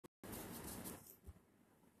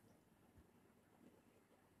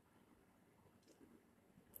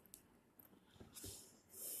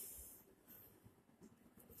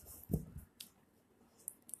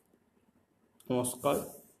নমস্কাৰ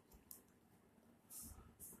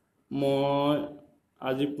মই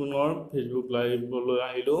আজি পুনৰ ফেচবুক লাইভলৈ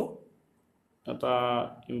আহিলো এটা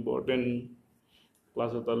ইম্পৰ্টেণ্ট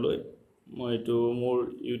ক্লাছ এটা লৈ মই এইটো মোৰ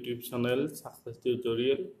YouTube channel success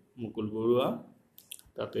tutorial Mukul Barua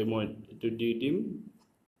তাতে মই এইটো দি দিম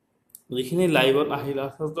যিখিনি লাইভত আহিল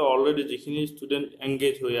আছে অলৰেডি যিখিনি ষ্টুডেন্ট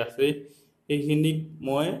এংগেজ হৈ আছে সেইখিনি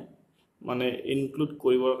মই মানে ইনক্লুড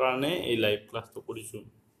কৰিবৰ কাৰণে এই লাইভ ক্লাছটো কৰিছো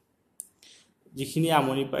যিখিনি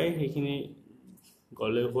আমনি পায় সেইখিনি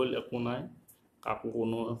গলে হল একো নাই কাকো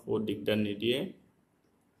কোনো দিগদাৰ নিদিয়ে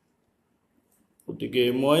গতিকে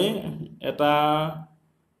মই এটা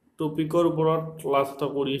টপিকৰ ওপৰত ক্লাছ এটা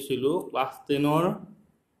কৰিছিলো ক্লাছ 10 ৰ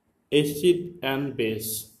এচিড এণ্ড বেছ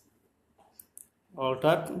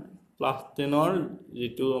অৰ্থাৎ ক্লাছ 10 ৰ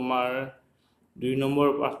যেটো আমাৰ 2 নম্বৰ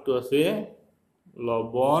পাঠটো আছে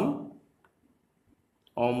লৱণ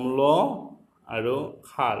অম্ল আৰু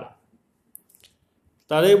ক্ষাৰ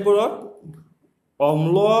তাৰে ওপৰত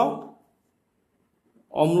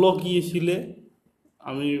অম্ল কি আছিল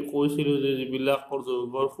আমি কৈছিলো যে যিবিলাকৰ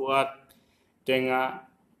যৌগৰ সোৱাদ টেঙা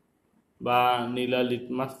বা নীলা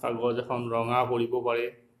লিটমাছ কাগজ এখন ৰঙা কৰিব পাৰে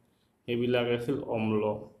সেইবিলাক আছিল অম্ল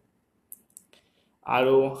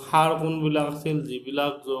আৰু ক্ষাৰ কোনবিলাক আছিল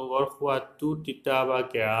যিবিলাক যৌগৰ সোৱাদটো তিতা বা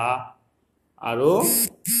কেঁহা আৰু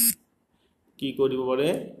কি কৰিব পাৰে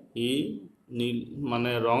ই নীল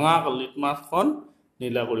মানে ৰঙা লিটমাছখন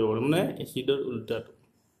নীলা কৰিব পাৰে মানে এচিডৰ উল্টাটো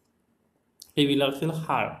এইবিলাক আছিল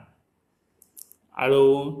ক্ষাৰ আৰু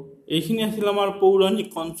এইখিনি আছিল আমাৰ পৌৰাণিক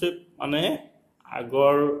কনসেপ্ট মানে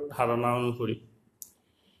আগৰ ধাৰণা অনুসৰি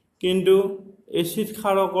কিন্তু এচিড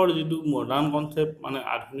ক্ষাৰকৰ যেটো মডাৰ্ন কনসেপ্ট মানে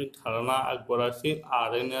আধুনিক ধাৰণা আগবঢ়াইছিল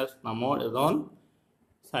আৰএনএছ নামৰ এজন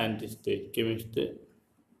সায়েন্টিষ্টে কেমিষ্টে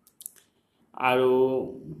আৰু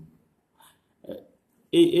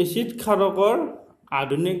এই এচিড ক্ষাৰকৰ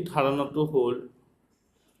আধুনিক ধাৰণাটো হ'ল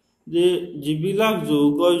যে যিবিলাক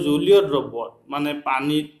যৌগ জলীয় দ্ৰব্যত মানে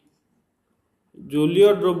পানীত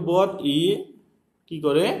জলীয় দ্ৰব্যত ই কি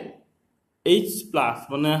কৰে H+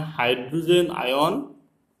 মানে হাইড্ৰোজেন আয়ন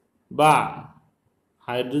বা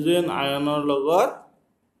হাইড্ৰোজেন আয়নৰ লগত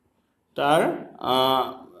তাৰ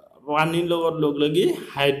পানীৰ লগত লগ লাগি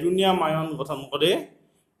হাইড্ৰোনিয়াম আয়ন গঠন কৰে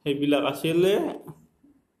সেইবিলাক আছিল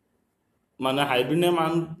মানে হাইড্ৰোনিয়াম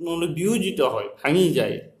আয়নলৈ বিয়োজিত হয় ভাঙি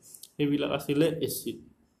যায় সেইবিলাক আছিল এচিড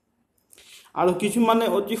আৰু কিছু মানে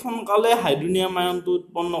অতি সোনকালে হাইড্ৰোনিয়াম আয়নটো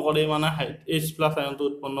উৎপন্ন কৰে মানে H+ আয়নটো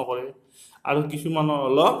উৎপন্ন কৰে আৰু কিছু মানৰ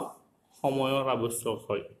অলপ সময়ৰ আৱশ্যক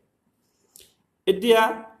হয় এতিয়া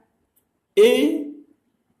এই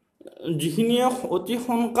যিখিনি অতি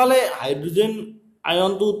সোনকালে হাইড্ৰোজেন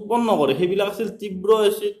আয়নটো উৎপন্ন কৰে সেইবিলাক আছিল তীব্ৰ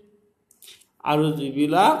এচিড আৰু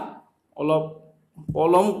যিবিলাক অলপ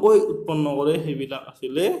পলমকৈ উৎপন্ন কৰে সেইবিলাক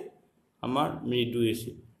আছিল আমাৰ মৃদু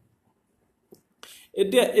এচিড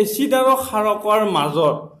এতিয়া এচিড আৰু ক্ষাৰকৰ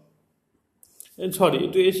মাজত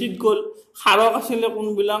এটো এচিড গল ক্ষাৰক আছিল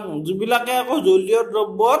কোনবিলাক যিবিলাকে আকৌ জলীয়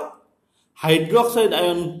দ্ৰব্যত হাইড্ৰক্সাইড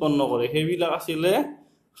আয়ন উৎপন্ন কৰে সেইবিলাক আছিল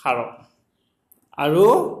ক্ষাৰক আৰু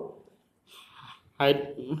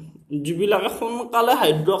যিবিলাকে সোনকালে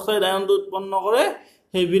হাইড্ৰক্সাইড আয়নটো উৎপন্ন কৰে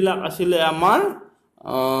সেইবিলাক আছিল আমাৰ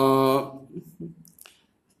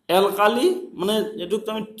এলকালি মানে যেটো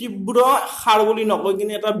আমি তীব্ৰ ক্ষাৰ বুলি নকয়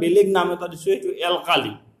কিনে এটা বেলেগ নাম এটা দিছো এটো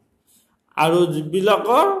এলকালি আৰু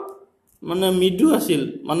যিবিলাকৰ মানে মৃদু আছিল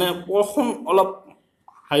মানে প্ৰথম অলপ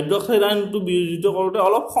হাইড্ৰক্সাইড আয়নটো বিয়োজিত কৰোতে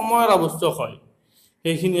অলপ সময়ৰ আৱশ্যক হয়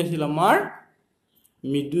সেইখিনি আছিল আমাৰ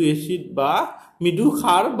মৃদু এচিড বা মৃদু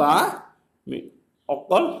ক্ষাৰ বা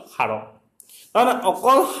অকল ক্ষাৰক মানে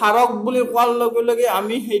অকল ক্ষাৰক বুলি কোৱাৰ লগে লগে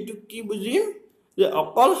আমি হেতু কি বুজিম যে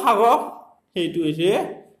অকল ক্ষাৰক হেতু হৈছে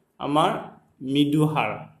আমাৰ মৃদু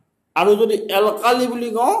ক্ষাৰ আৰু যদি এলকালি বুলি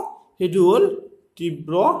কওঁ হেতু হল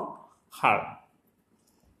তীব্ৰ ক্ষাৰ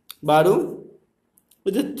বাৰু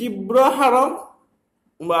এই তীব্ৰ ক্ষাৰক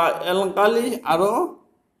বা এলকালি আৰু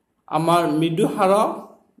আমাৰ মৃদু ক্ষাৰক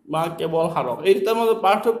বা কেৱল ক্ষাৰক এই দুটাৰ মাজত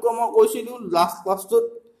পাৰ্থক্য মই কৈছিলো লাষ্ট ক্লাছটোত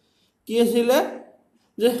কি আছিল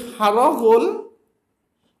যে ক্ষাৰক হল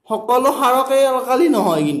সকলো ক্ষাৰকে এলকালি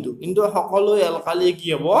নহয় কিন্তু সকলো এলকালি কি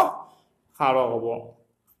হ'ব ক্ষাৰক হ'ব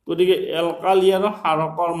গতিকে এলকালি আৰু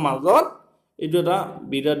ক্ষাৰকৰ মাজত এইটো এটা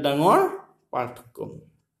বিৰাট ডাঙৰ পাৰ্থক্য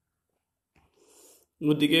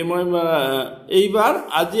গতিকে মই এইবাৰ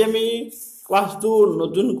আজি আমি ক্লাছটো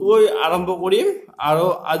নতুনকৈ আৰম্ভ কৰিম আৰু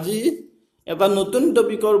আজি এটা নতুন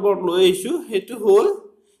টপিকৰ ওপৰত লৈ আহিছো হেতু হল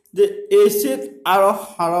যে এচিড আৰু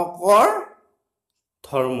ক্ষাৰকৰ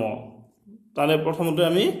ধৰ্ম তাৰে প্ৰথমতে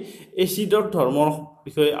আমি এচিডৰ ধৰ্মৰ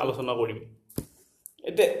বিষয়ে আলোচনা কৰিম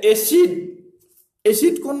এটা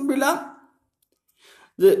এচিড কোনবিলাক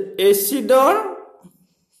যে এচিডৰ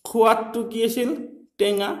সোৱাদটো কি আছিল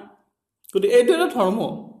টেঙা গতিকে এইটো এটা ধৰ্ম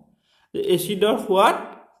যে এচিডৰ সোৱাদ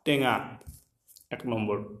টেঙা 1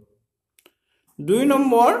 নম্বৰ 2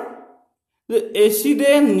 নম্বৰ যে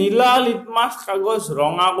এচিডে নীলা লিটমাছ কাগজ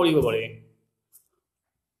ৰঙা কৰিব পাৰে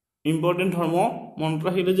ইম্পৰ্টেন্ট ধৰ্ম মনত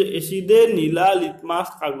ৰাখিলে যে এচিডে নীলা লিটমাছ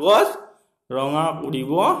কাগজ ৰঙা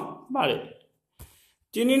কৰিব পাৰে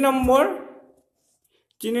 3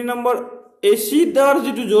 নম্বৰ এচিডৰ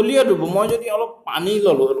যেটো জলীয় দ্ৰব্য মই যদি অলপ পানী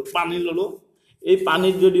ললো এই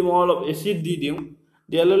পানীত যদি মই অলপ এচিড দি দিওঁ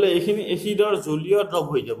দিয়ালে এইখিনি এচিডৰ জলীয় দ্ৰৱ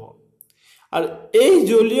হৈ যাব আৰু এই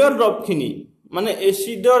জলীয় দ্ৰৱখিনি মানে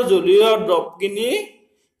এচিডৰ জলীয় দ্ৰৱখিনি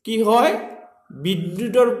কি হয়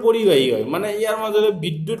বিদ্যুতৰ পৰিবাহী হয় মানে ইয়াৰ মাজৰে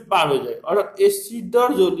বিদ্যুৎ পাৰ হৈ যায় আৰু এচিডৰ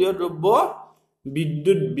জলীয় দ্ৰব্য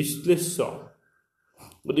বিদ্যুৎ বিশ্লেষ্য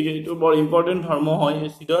গতিকে এইটো বৰ ইম্পৰ্টেন্ট ধৰ্ম হয়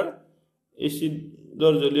এচিডৰ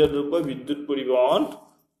জলীয় দ্ৰব্য বিদ্যুৎ পৰিবহন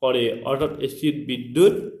কৰে অৰ্থাৎ এচিড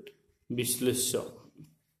বিদ্যুৎ বিশ্লেষ্য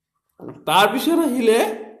তাৰ পিছত আহিলে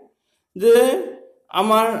যে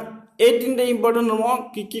আমাৰ এই তিনটা ইম্পৰ্টেন্ট ধৰ্ম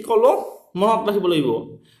কি কলো মনত ৰাখিব লাগিব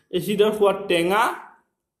এচিডৰ সোৱাদ টেঙা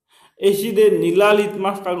এচিডে নীলা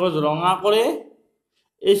লিটমাছ কাগজ ৰঙা কৰে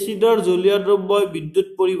এচিডৰ জলীয় দ্ৰব্যই বিদ্যুৎ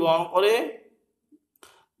পৰিবহন কৰে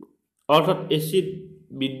অৰ্থাৎ এচিড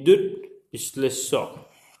বিদ্যুৎ বিশ্লেষ্য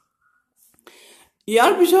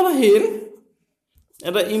ইয়াৰ পিছত আহিল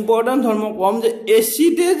এটা ইম্পৰ্টেন্ট ধৰ্ম কম যে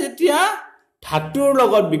এচিডে যেতিয়া ধাতুৰ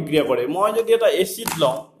লগত বিক্ৰিয়া কৰে মই যদি এটা এচিড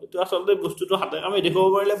লওঁ এটো আসলে বস্তুটো হাতে আমি দেখাব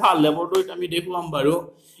পাৰিলে ভাল ল্যাবৰেটৰীত আমি দেখুৱাম বাৰু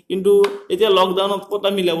কিন্তু এতিয়া লকডাউনত কত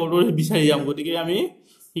আমি ল্যাবৰেটৰী বিচাৰি যাম গতিকে আমি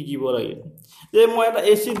শিকিব লাগে যে মই এটা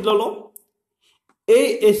এচিড ললো এই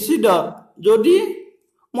এচিডত যদি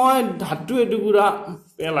মই ধাতু এটুকুৰা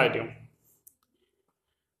পেলাই দিওঁ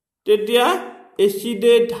তেতিয়া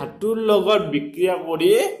এচিডে ধাতুৰ লগত বিক্ৰিয়া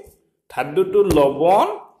কৰি ধাতুটো লৱণ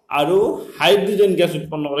আৰু হাইড্ৰোজেন গ্যাস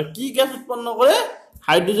উৎপন্ন কৰে কি গ্যাস উৎপন্ন কৰে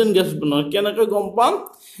হাইড্ৰোজেন গ্যাস উৎপন্ন কৰে কেনেকৈ গম পাম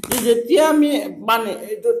যে যেতিয়া আমি মানে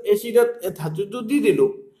এইটো এচিডত ধাতুটো দি দিলো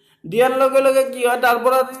দিয়াৰ লগে লগে কি হয় তাৰ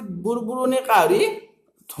পৰা বুৰবুৰণি কাঢ়ি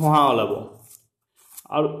ধোঁৱা ওলাব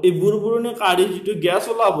আৰু এই বুৰবুৰণি কাঢ়ি যেটো গ্যাস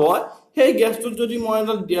ওলাব সেই গ্যাসটো যদি মই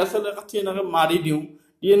এটা ডিএসএল কাঠি এনেকৈ মাৰি দিওঁ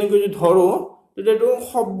এনেকৈ যদি ধৰো তেতিয়াটো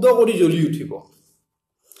শব্দ কৰি জ্বলি উঠিব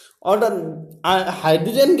অৰ্থাৎ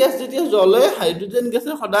হাইড্ৰোজেন গ্যাস যেতিয়া জ্বলে হাইড্ৰোজেন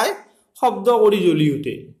গ্যাসে সদায় শব্দ কৰি জ্বলি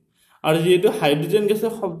উঠে আৰু যেহেতু হাইড্ৰোজেন গ্যাসে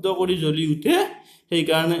শব্দ কৰি জ্বলি উঠে সেই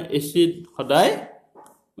কাৰণে এচিড সদায়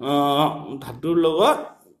ধাতুৰ লগত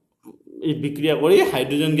এই বিক্ৰিয়া কৰি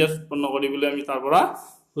হাইড্ৰোজেন গ্যাস উৎপন্ন কৰিবলৈ আমি তাৰ পৰা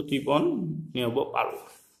উৎপন্ন নিব পাৰো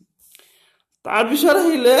তাৰ পিছত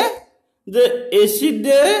আহিলে যে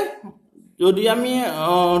এচিডে যদি আমি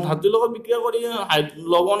ধাতুৰ লগত বিক্ৰিয়া কৰি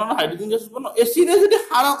লৱণ আৰু হাইড্ৰোজেন গ্যাস উৎপন্ন এচিডে যদি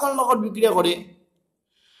ক্ষাৰকৰ লগত বিক্ৰিয়া কৰে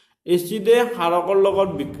এচিডে ক্ষাৰকৰ লগত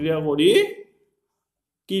বিক্ৰিয়া কৰি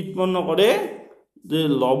কি উৎপন্ন কৰে যে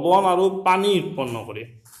লৱণ আৰু পানী উৎপন্ন কৰে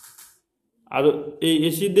আৰু এই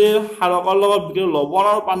এচিডে ক্ষাৰকৰ লগত বিক্ৰিয়া লৱণ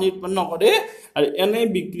আৰু পানী উৎপন্ন কৰে আৰু এনে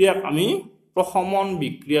বিক্ৰিয়াক আমি প্ৰশমন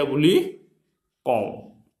বিক্ৰিয়া বুলি কওঁ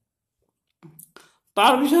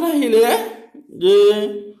তাৰ পিছত আহিলে যে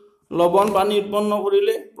লৱণ পানী উৎপন্ন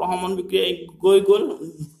কৰিলে প্ৰশমন বিক্ৰিয়া গৈ গল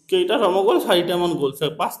কেইটা ধৰ্ম গল 4টা মান গল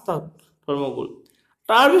 5টা ধৰ্ম গল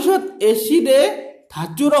তাৰ পিছত এচিডে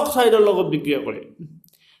ধাতুৰ অক্সাইডৰ লগত বিক্ৰিয়া কৰে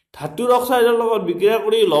ধাতুৰ অক্সাইডৰ লগত বিক্ৰিয়া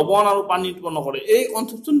কৰি লৱণ আৰু পানী উৎপন্ন কৰে এই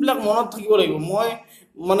কনসেপচন বিলাক মনত থাকিব লাগিব মই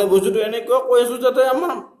মানে বস্তুটো এনেকৈ কৈ আছো যাতে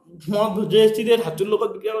আমাৰ মনত যে এচিডে ধাতুৰ লগত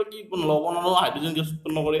বিক্ৰিয়া কৰি কি লৱণ আৰু হাইড্ৰোজেন গ্যাস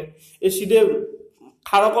উৎপন্ন কৰে এচিডে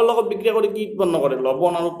ক্ষাৰকৰ লগত বিক্ৰিয়া কৰি কি উৎপন্ন কৰে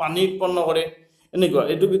লৱণ আৰু পানী উৎপন্ন কৰে এনেকুৱা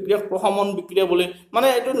এটো বিক্ৰিয়া প্ৰশমন বিক্ৰিয়া বলে মানে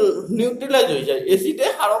এটো নিউট্ৰেলাইজ হৈ যায় এচিডে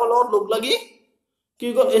ক্ষাৰকৰ লগত লগ লাগি কি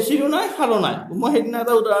কয় এচিডো নাই ক্ষাৰো নাই মই হেদিনা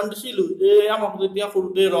এটা উদাহৰণ দিছিলো যে আমাক যেতিয়া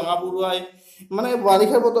সৰুতে ৰঙা পৰুৱাই মানে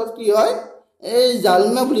বাৰিষাৰ বতৰত কি হয় এই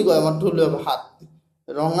জালমা বুলি কয় আমাৰ থলুৱা ভাষাত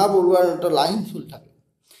ৰঙা পৰুৱাৰ এটা লাইন চুল থাকে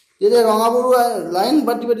যেতিয়া ৰঙা পৰুৱা লাইন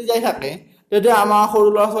বাটি বাটি যাই থাকে তেতিয়া আমাৰ সৰু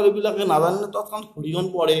ল'ৰা ছোৱালীবিলাকে নাজানে তৎক্ষণাৎ ভৰিখন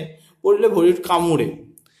পৰিলে ভৰিত কামুৰে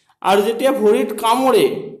আৰু যেতিয়া ভৰিত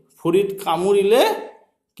কামুৰিলে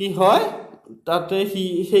কি হয় তাতে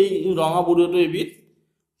সেই ৰঙা পৰুৱাটো এবিধ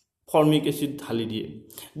ফৰ্মিক এসিড ঢালি দিয়ে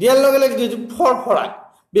দিয়াৰ লগে লগে কিছু ফৰফৰাই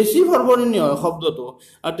বেছি ফৰফৰণি হয় শব্দটো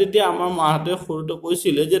আৰু তেতিয়া আমাৰ মাহঁতে সৰুতে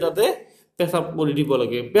কৈছিলে যে তাতে পেছাব কৰি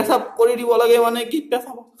দিব লাগে মানে কি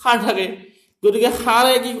পেছাব খাৰ থাকে গতিকে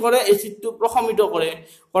খাৰে কি কৰে এসিডটো প্ৰশমিত কৰে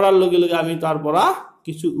কৰাৰ লগে লগে আমি তাৰ পৰা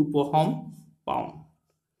কিছু উপশম পাওঁ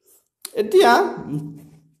এতিয়া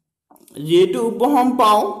যেটো উপশম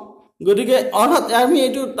পাওঁ গতিকে অৰ্থাৎ আমি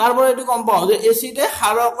এইটো তাৰ পৰা এইটো কম পাওঁ যে এচিডে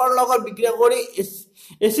ক্ষাৰকৰ লগত বিক্ৰিয়া কৰি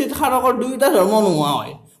এচিড ক্ষাৰকৰ দুইটা ধৰ্ম নোহোৱা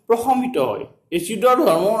হয় প্ৰশমিত হয় এচিডৰ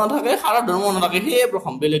ধৰ্ম নাথাকে ক্ষাৰৰ ধৰ্ম নাথাকে সেই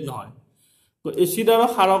প্ৰশম বেলেগ নহয় এচিড আৰু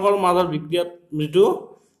ক্ষাৰকৰ মাজৰ বিক্ৰিয়াত যিটো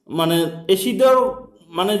মানে এচিডৰ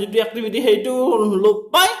মানে যিটো এক্টিভিটি সেইটো লোপ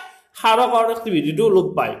পায়, ক্ষাৰকৰ এক্টিভিটিটো লোপ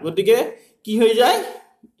পায়। গতিকে কি হৈ যায়,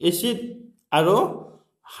 এচিড আৰু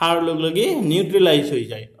ক্ষাৰ লগে লগে নিউট্ৰেলাইজ হৈ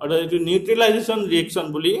যায়, অৰ্থাৎ এইটো নিউট্ৰেলাইজেশ্যন ৰিয়েকশ্যন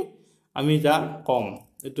বুলি আমি যাক কম।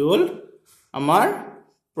 এইটো হ'ল আমাৰ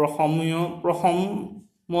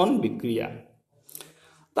প্ৰশমন বিক্ৰিয়া।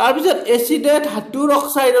 তাৰপিছত এচিডে ধাতুৰ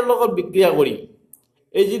অক্সাইডৰ লগত বিক্ৰিয়া কৰি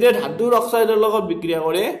আৰু ধাতুৰ অক্সাইডৰ লগত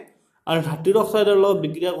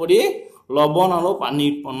বিক্ৰিয়া কৰি লৱণ আৰু পানী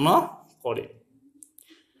উৎপন্ন কৰে।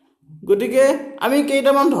 গতিকে আমি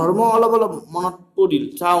কেইটামান ধৰ্ম অলপ মনত পৰিল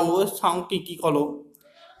চাওঁ কি ক'লো।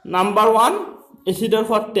 নাম্বাৰ 1, এচিডৰ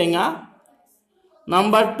সোৱাদ টেঙা।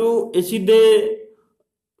 নাম্বাৰ 2, এচিডে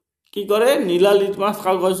কি কৰে, নীলা লিটমাছ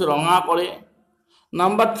কাগজ ৰঙা কৰে।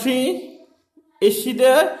 নাম্বাৰ 3,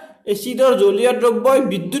 এচিডৰ জলীয় দ্ৰব্যই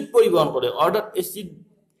বিদ্যুৎ পৰিবহন কৰে, অৰ্থাৎ এচিড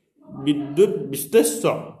বিদ্যুৎ বিশ্লেষ্য।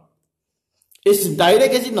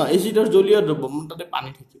 ডাইৰেক্ট এচিড নহয়, এচিডৰ জলীয় দ্ৰব্য, তাতে পানী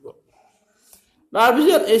থাকিব।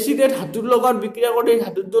 তাৰপিছত এচিডে ধাতুৰ লগত বিক্ৰিয়া কৰি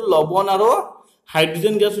ধাতুটো লৱণ আৰু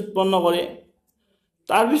হাইড্ৰজেন গেছ উৎপন্ন কৰে।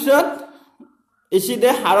 তাৰপিছত এচিডে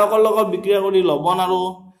ক্ষাৰকৰ লগত বিক্ৰিয়া কৰি লৱণ আৰু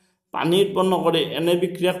পানী উৎপন্ন কৰে, এনে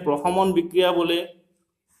বিক্ৰিয়াক প্ৰশমন বিক্ৰিয়া বোলে।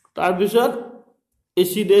 তাৰপিছত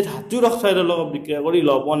এচিডে ধাতুৰ অক্সাইডৰ লগত বিক্ৰিয়া কৰি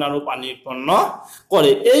লৱণ আৰু পানী উৎপন্ন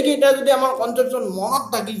কৰে। এইকেইটা যদি আমাৰ কনচেপশ্যন মনত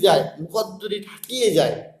থাকি যায়, মুখত যদি থাকিয়ে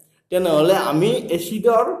যায়, তেনেহ'লে আমি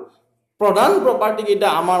এচিডৰ প্ৰধান প্ৰপাৰ্টি কেইটা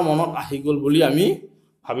আমাৰ মনত আহি গ'ল বুলি আমি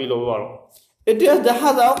ভাবি ল'ব পাৰোঁ। এতিয়া দেখা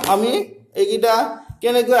যাওক আমি এইকেইটা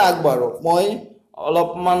কেনেকৈ আগবাঢ়ো। মই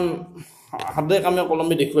অলপমান হাতে কামে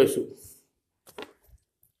কলমে দেখুৱাইছোঁ।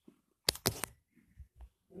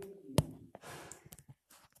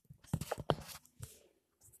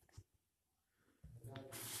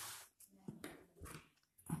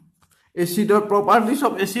 এচিডৰ প্ৰপাৰ্টিজ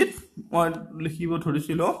অফ এচিড মই লিখিব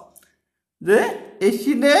ধৰিছিলোঁ যে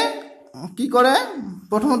এচিডে কি কৰে,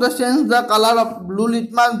 প্ৰথমতে change the colour of blue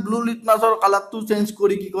লিটমাছৰ কালাৰটো চেঞ্জ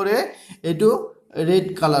কৰি কি কৰে, এইটো ৰেড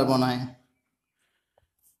কালাৰ বনায়।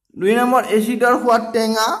 2 নম্বৰ, এচিডৰ সোৱাদ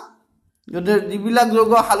টেঙা। গতিকে যিবিলাক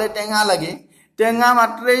যৌগ খালে টেঙা লাগে, টেঙা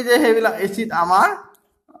মাত্ৰেই যে সেইবিলাক এচিড আমাৰ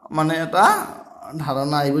মানে এটা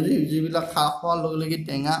ধাৰণা আহিব যে যিবিলাক খোৱাৰ লগে লগে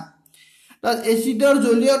টেঙা। তাত এচিডৰ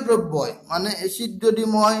জলীয় দ্ৰব্যই, মানে এচিড যদি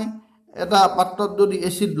মই এটা পাত্ৰত যদি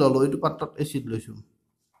এচিড ল'লোঁ, এইটো পাত্ৰত এচিড লৈছোঁ,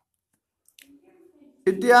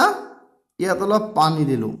 এতিয়া ইয়াত অলপ পানী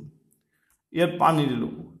দিলোঁ,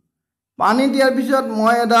 পানী দিয়াৰ পিছত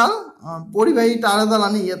মই এডাল পৰিবাহী তাঁৰ এডাল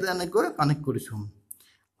আনি ইয়াতে এনেকৈ কানেক্ট কৰিছোঁ,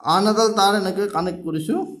 আন এডাল তাঁৰ এনেকৈ কানেক্ট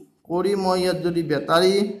কৰিছোঁ, কৰি মই ইয়াত যদি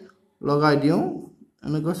বেটাৰী লগাই দিওঁ,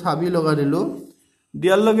 এনেকৈ চাবি লগাই দিলোঁ,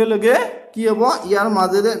 দিয়াৰ লগে লগে কি হ'ব, ইয়াৰ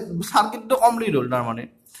মাজেৰে চাৰ্কিটটো কমপ্লিট হ'ল। তাৰমানে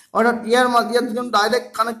অৰ্থাৎ ইয়াত যিটো ডাইৰেক্ট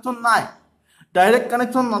কানেকশ্যন নাই, ডাইৰেক্ট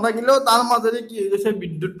কানেকশ্যন নাথাকিলেও তাৰ মাজেৰে কি হৈ গৈছে,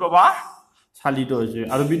 বিদ্যুৎ প্ৰবাহ চালিত হৈছে।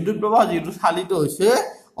 আৰু বিদ্যুৎ প্ৰবাহ যিহেতু চালিত হৈছে,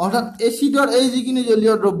 অৰ্থাৎ এচিডৰ এই যিখিনি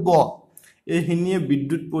জলীয় দ্ৰব্য এইখিনিয়ে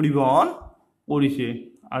বিদ্যুৎ পৰিবহন কৰিছে।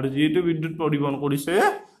 আৰু যিহেতু বিদ্যুৎ পৰিবহন কৰিছে,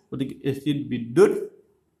 গতিকে এচিড বিদ্যুৎ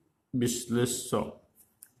বিশ্লেষ্য।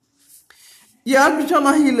 ইয়াৰ পিছত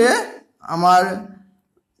আহিলে আমাৰ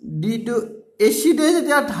যিটো এচিডে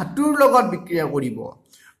যেতিয়া ধাতুৰ লগত বিক্ৰিয়া কৰিব,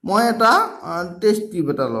 মই এটা টেষ্ট টিউব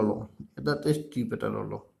এটা ল'লোঁ,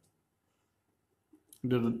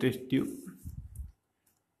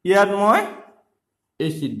 ইয়াত মই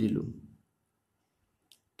এচিড দিলোঁ,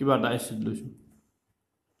 কিবা এটা এচিড লৈছোঁ,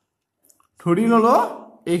 ধৰি ল'লোঁ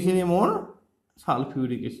এইখিনি মোৰ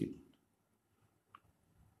ছালফিউৰিক এচিড,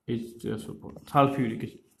 ছালফিউৰিক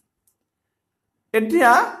এচিড।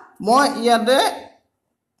 এতিয়া মই ইয়াতে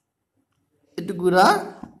এটুকুৰা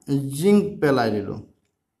জিংক পেলাই দিলোঁ,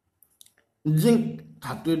 জিংক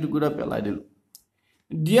ধাতু এটুকুৰা পেলাই দিলোঁ।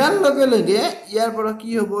 দিয়াৰ লগে লগে ইয়াৰ পৰা কি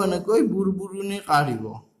হ'ব, এনেকৈ বুৰবুৰণি কাঢ়িব,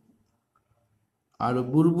 আৰু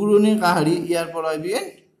বুৰবুৰণি কাঢ়ি ইয়াৰ পৰা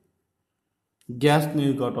গেছ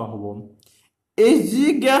নিৰ্গত হ'ব। এই যি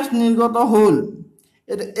গেছ নিৰ্গত হ'ল,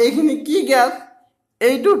 এইখিনি কি গেছ,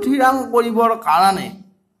 এইটো থিৰাং কৰিবৰ কাৰণে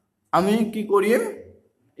আমি কি কৰিম,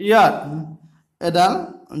 ইয়াত এডাল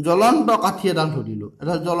জ্বলন্ত কাঠি এডাল ধৰিলোঁ,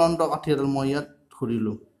 মই ইয়াত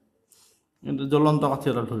ধৰিলোঁ,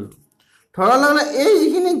 ধৰাৰ লগে এই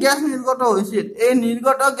যিখিনি গেছ নিৰ্গত হৈছিল, এই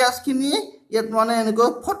নিৰ্গত গেছখিনি ইয়াত মানে এনেকৈ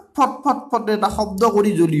ফট ফট ফট ফট এটা শব্দ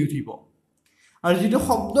কৰি জ্বলি উঠিব। আৰু যিটো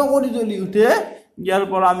শব্দ কৰি জ্বলি উঠে, ইয়াৰ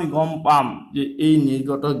পৰা আমি গম পাম যে এই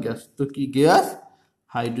নিৰ্গত গেছটো কি গেছ,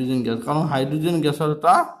 হাইড্ৰজেন গেছ। কাৰণ হাইড্ৰজেন গেছৰ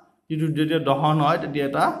এটা যিটো যেতিয়া দহন হয়, তেতিয়া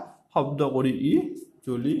এটা শব্দ কৰি ই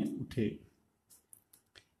জ্বলি উঠে।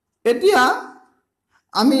 এতিয়া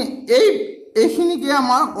আমি এই এইখিনিকে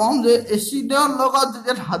আমাৰ কম যে এচিডৰ লগত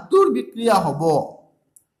যেতিয়া ধাতুৰ বিক্ৰিয়া হ'ব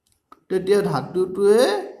তেতিয়া ধাতুটোৱে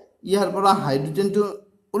ইয়াৰ পৰা হাইড্ৰজেনটো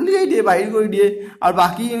উলিয়াই দিয়ে, বাহিৰ কৰি দিয়ে, আৰু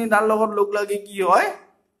বাকীখিনি তাৰ লগত লগ লাগি কি হয়,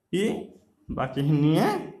 ই বাকীখিনিয়ে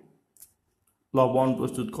লৱণ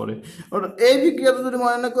প্ৰস্তুত কৰে। এই বিক্ৰিয়াটো যদি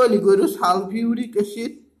মই এনেকৈ লিখো, এইটো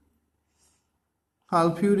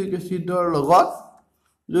সালফিউৰিক এচিডৰ লগত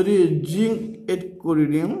যদি জিংক এড কৰি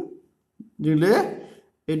দিলে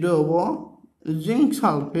এইটো হ'ব জিংক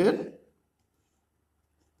সালফেট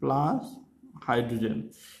প্লাছ হাইড্ৰজেন।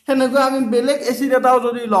 সেনেকৈ আমি বেলেগ এচিড এটাও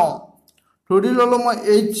যদি লওঁ, ধৰি ল'লোঁ মই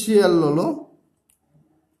HCl ল'লোঁ,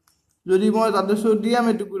 যদি মই তাতে ছ'ডিয়াম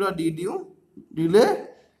এটুকুৰা দি দিওঁ, দিলে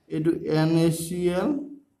এইটো NaCl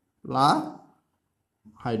প্লাছ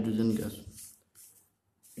হাইড্ৰজেন গেছ।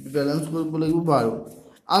 এইটো বেলেঞ্চ কৰিব লাগিব বাৰু।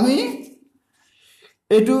 আমি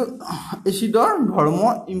এইটো এচিডৰ ধৰ্ম,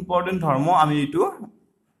 ইম্পৰ্টেণ্ট ধৰ্ম, আমি এইটো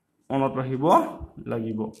মনত ৰাখিব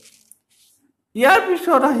লাগিব। ইয়াৰ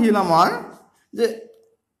পিছত আহিল আমাৰ যে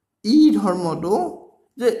ই ধৰ্মটো,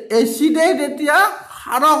 যে এচিডে যেতিয়া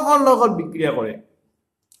ক্ষাৰকৰ লগত বিক্ৰিয়া কৰে,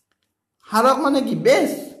 ক্ষাৰক মানে কি,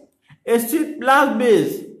 বেছ, এচিড প্লাছ বেছ।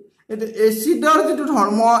 এইটো এচিডৰ যিটো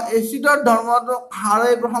ধৰ্ম, এচিডৰ ধৰ্মটো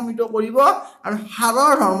ক্ষাৰে প্ৰশমিত কৰিব আৰু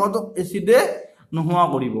ক্ষাৰৰ ধৰ্মটোক এচিডে নোহোৱা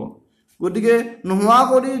কৰিব। গতিকে নোহোৱা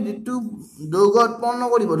কৰি যিটো যৌগ উৎপন্ন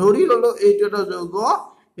কৰিব, ধৰি ল'লোঁ এইটো এটা যৌগ,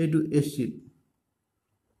 এইটো এচিড,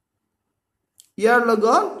 ইয়াৰ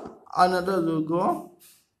লগত আন এটা যৌগ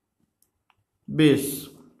বেছ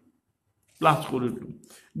প্লাছ কৰিলোঁ,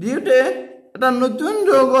 দিওঁতে এটা নতুন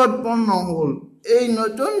যৌগ উৎপন্ন হ'ল। এই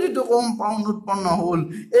নতুন যিটো কম্পাউণ্ড উৎপন্ন হ'ল,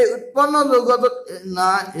 এই উৎপন্ন যৌগটোত না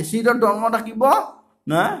এচিডৰ ধৰ্ম থাকিব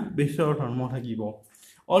না বেছৰ ধৰ্ম থাকিব।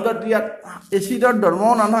 অৰ্থাৎ ইয়াত এচিডৰ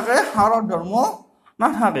ধৰ্মও নাথাকে, ক্ষাৰৰ ধৰ্মও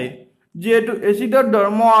নাথাকে। যিহেতু এচিডৰ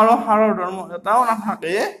ধৰ্ম আৰু ক্ষাৰৰ ধৰ্ম এটাও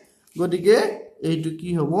নাথাকে, গতিকে এইটো কি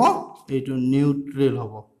হ'ব, এইটো নিউট্ৰেল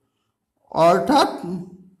হ'ব, অৰ্থাৎ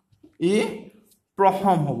ই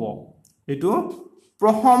প্ৰশম হ'ব, এইটো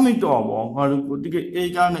প্ৰশমিত হ'ব। আৰু গতিকে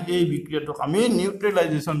এইকাৰণে এই বিক্ৰিয়াটোক আমি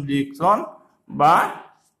নিউট্ৰেলাইজেশ্যন ৰিয়েকশ্যন বা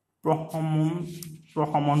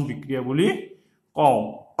প্ৰশমন বিক্ৰিয়া বুলি কওঁ।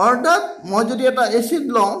 অৰ্থাৎ মই যদি এটা এচিড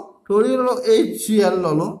লওঁ, ধৰি ল'লোঁ HCl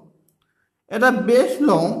ল'লোঁ, এটা বেছ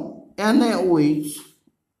লওঁ NaOH,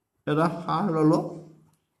 এটা ক্ষাৰ ল'লোঁ,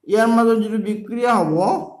 ইয়াৰ মাজত যিটো বিক্ৰিয়া হ'ব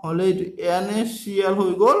হ'লে এইটো NaCl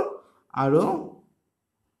হৈ গ'ল আৰু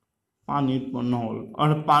পানী উৎপন্ন হ'ল,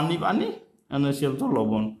 আৰু পানী NaClটো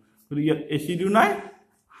লৱণ। গতিকে ইয়াত এচিডো নাই,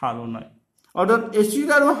 ক্ষাৰো নাই। অৰ্থাৎ এচিড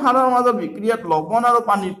আৰু ক্ষাৰৰ মাজত বিক্ৰিয়াত লৱণ আৰু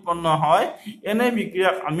পানী উৎপন্ন হয়, এনে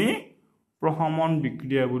বিক্ৰিয়াক আমি প্ৰশমন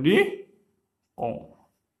বিক্ৰিয়া বুলি কওঁ।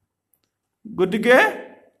 গতিকে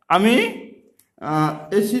আমি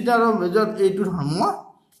এচিড আৰু বেজৰ এইটো ধৰ্ম,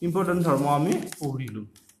 ইম্পৰ্টেণ্ট ধৰ্ম আমি পঢ়িলোঁ।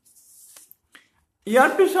 ইয়াৰ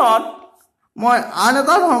পিছত মই আন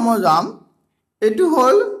এটা ধৰ্ম যাম, এইটো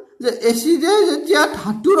হ'ল যে এচিডে যেতিয়া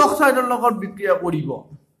ধাতুৰ অক্সাইডৰ লগত বিক্ৰিয়া কৰিব,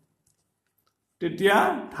 তেতিয়া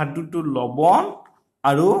ধাতুটো লৱণ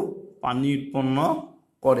আৰু পানী উৎপন্ন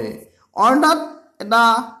কৰে। অৰ্থাৎ এটা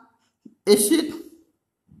এচিড,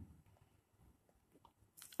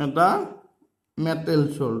 এটা মেটেল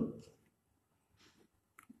চল্ট,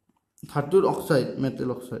 ধাতুৰ অক্সাইড, মেটেল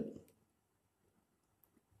অক্সাইড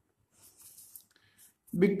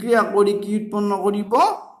বিক্ৰিয়া কৰি কি উৎপন্ন কৰিব,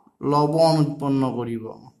 লৱণ উৎপন্ন কৰিব,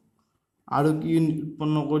 আৰু কি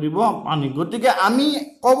উৎপন্ন কৰিব, পানী। গতিকে আমি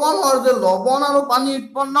ক'ব নোৱাৰোঁ যে লৱণ আৰু পানী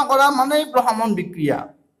উৎপন্ন কৰা মানেই প্ৰশমন বিক্ৰিয়া।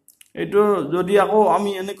 এইটো যদি আকৌ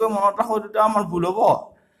আমি এনেকৈ মনত ৰাখোঁ, তেতিয়া আমাৰ ভুল হ'ব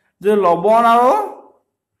যে লৱণ আৰু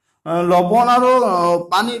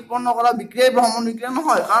পানী উৎপন্ন কৰা বিক্ৰিয়াই প্ৰশমন বিক্ৰিয়া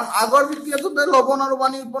নহয়। কাৰণ আগৰ বিক্ৰিয়াটোতে লৱণ আৰু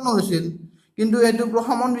পানী উৎপন্ন হৈছিল, কিন্তু এইটো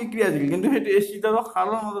প্ৰশমন বিক্ৰিয়া আছিল, কিন্তু সেইটো এচিড আৰু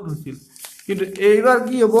ক্ষাৰৰ মাজত হৈছিল। কিন্তু এইবাৰ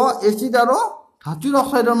কি হ'ব, এচিড আৰু ধাতুৰ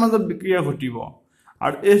অক্সাইডৰ মাজত বিক্ৰিয়া ঘটিব,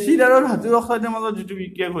 আৰু এচিড আৰু ধাতুৰ অক্সাইডৰ মাজত যিটো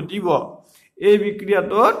বিক্ৰিয়া ঘটিব, এই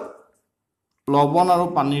বিক্ৰিয়াটোত লৱণ আৰু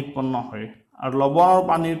পানী উৎপন্ন হয়, আৰু লৱণ আৰু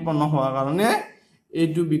পানী উৎপন্ন হোৱাৰ কাৰণে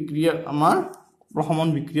এইটো বিক্ৰিয়া আমাৰ প্ৰশমন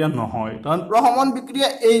বিক্ৰিয়া নহয়। কাৰণ প্ৰশমন বিক্ৰিয়া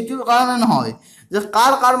এইটোৰ কাৰণে নহয় যে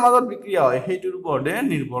কাৰ মাজত বিক্ৰিয়া হয়, সেইটোৰ ওপৰতে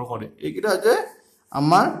নিৰ্ভৰ কৰে। এইকেইটা হৈছে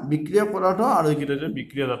আমাৰ বিক্ৰিয়ক পদাৰ্থ, আৰু এইকেইটা হৈছে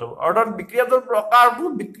বিক্ৰিয়াজাত। অৰ্থাৎ বিক্ৰিয়াটোৰ প্ৰকাৰটো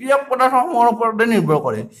বিক্ৰিয়ক পদাৰ্থসমূহৰ ওপৰতে নিৰ্ভৰ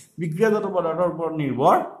কৰে, বিক্ৰিয়াজাত পদাৰ্থৰ ওপৰত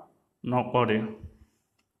নিৰ্ভৰ নকৰে।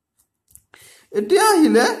 এতিয়া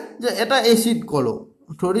আহিলে যে এটা এচিড ক'লোঁ,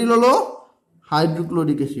 ধৰি ল'লোঁ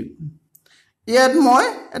হাইড্ৰক্লৰিক এচিড, ইয়াত মই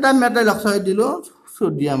এটা মেটেল অক্সাইড দিলোঁ,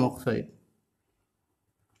 ছ'ডিয়াম অক্সাইড।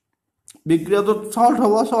 বিক্ৰিয়াটোত চল্ট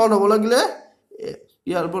হ'ব লাগিলে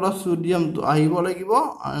ইয়াৰ পৰা ছ'ডিয়ামটো আহিব লাগিব,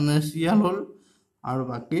 NaCl হ'ল, আৰু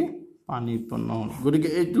বাকী পানী উৎপন্ন হ'ল। গতিকে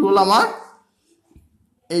এইটো হ'ল আমাৰ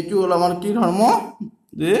এইটো হ'ল আমাৰ কি ধৰ্ম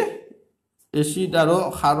যে এচিড আৰু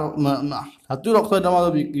সাৰ ধাতুৰ অক্সাইডৰ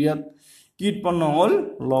মাজত বিক্ৰিয়াত কি উৎপন্ন হ'ল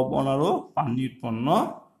লৱণ আৰু পানী উৎপন্ন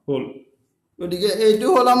হ'ল গতিকে এইটো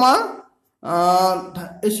হ'ল আমাৰ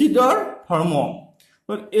এচিডৰ ধৰ্ম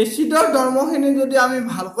এচিডৰ ধৰ্মখিনি যদি আমি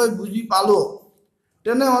ভালকৈ বুজি পালোঁ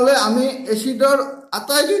তেনেহ'লে আমি এচিডৰ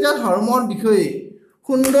আটাইকেইটা ধৰ্মৰ বিষয়ে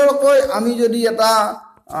সুন্দৰকৈ আমি যদি এটা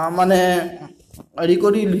মানে হেৰি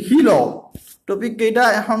কৰি লিখি লওঁ টপিক কেইটা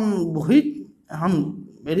এখন বহীত এখন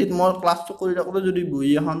হেৰিত মই ক্লাছটো কৰি থাকোঁতে যদি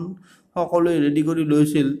বহী এখন সকলোৱে ৰেডি কৰি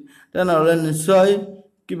লৈছিল তেনেহ'লে নিশ্চয়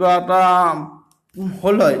কিবা এটা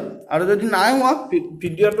হ'ল হয় আৰু যদি নাই হোৱা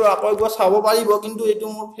ভিডিঅ'টো আকৌ একবাৰ চাব পাৰিব কিন্তু এইটো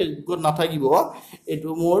মোৰ ফেচবুকত নাথাকিব এইটো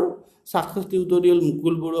মোৰ ছাকচেছ টিউটৰিয়েল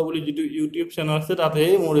মুকুল বৰুৱা বুলি যিটো ইউটিউব চেনেল আছে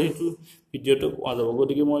তাতেই মোৰ সেইটো ভিডিঅ'টো পোৱা যাব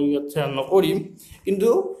গতিকে মই ইয়াত শ্বেয়াৰ নকৰিম কিন্তু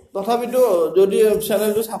তথাপিতো যদি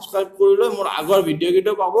চেনেলটো ছাবস্ক্ৰাইব কৰি লয় মোৰ আগৰ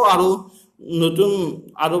ভিডিঅ'কেইটা পাব আৰু নতুন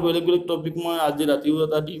আৰু বেলেগ বেলেগ টপিক মই আজি ৰাতিও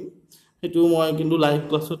এটা দিম সেইটো মই কিন্তু লাইভ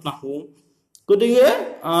ক্লাছত নাহোঁ গতিকে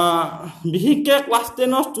বিশেষকৈ ক্লাছ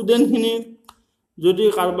 10ৰ ষ্টুডেণ্টখিনি যদি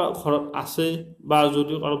কাৰোবাৰ ঘৰত আছে বা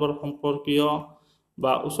যদি কাৰোবাৰ সম্পৰ্কীয়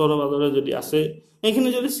বা ওচৰে পাজৰে যদি আছে সেইখিনি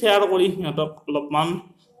যদি শ্বেয়াৰ কৰি সিহঁতক অলপমান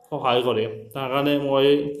সহায় কৰে তাৰ কাৰণে মই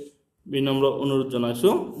বিনম্ৰ অনুৰোধ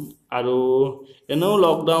জনাইছোঁ আৰু এনেও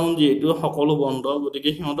লকডাউন যিহেতু সকলো বন্ধ গতিকে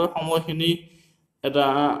সিহঁতৰ সময়খিনি এটা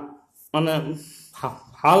মানে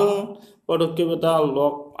ভাল পদক্ষেপ এটা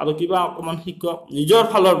লওক আৰু কিবা অকণমান শিকক নিজৰ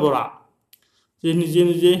ফালৰ পৰা যে নিজে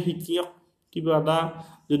নিজে শিকিয়ক কিবা এটা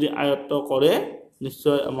যদি আয়ত্ব কৰে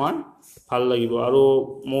নিশ্চয় আমাৰ ভাল লাগিব আৰু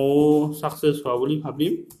ময়ো ছাকচেছ হোৱা বুলি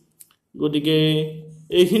ভাবিম গতিকে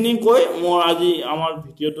এইখিনি কৈ মই আজি আমাৰ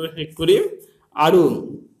ভিডিঅ'টো শেষ কৰিম আৰু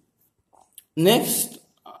নেক্সট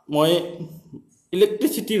মই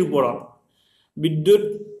ইলেক্ট্ৰিচিটিৰ ওপৰত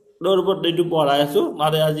বিদ্যুতৰ ওপৰত এইটো পঢ়াই আছোঁ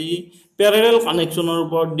তাৰে আজি পেৰেলেল কানেকশ্যনৰ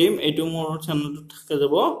ওপৰত দিম এইটো মোৰ চেনেলটোত থাকে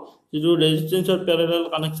যাব যিটো ৰেজিষ্টেঞ্চৰ পেৰেলেল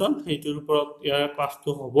কানেকশ্যন সেইটোৰ ওপৰত ইয়াৰ ক্লাছটো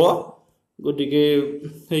হ'ব গতিকে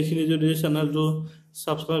সেইখিনি যদি চেনেলটো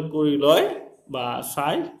ছাবস্ক্ৰাইব কৰি লয় বা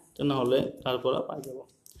চাই তেনেহ'লে তাৰ পৰা পাই যাব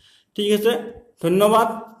ঠিক আছে ধন্যবাদ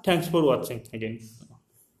থেংকছ ফৰ ৱাচিং এগেইন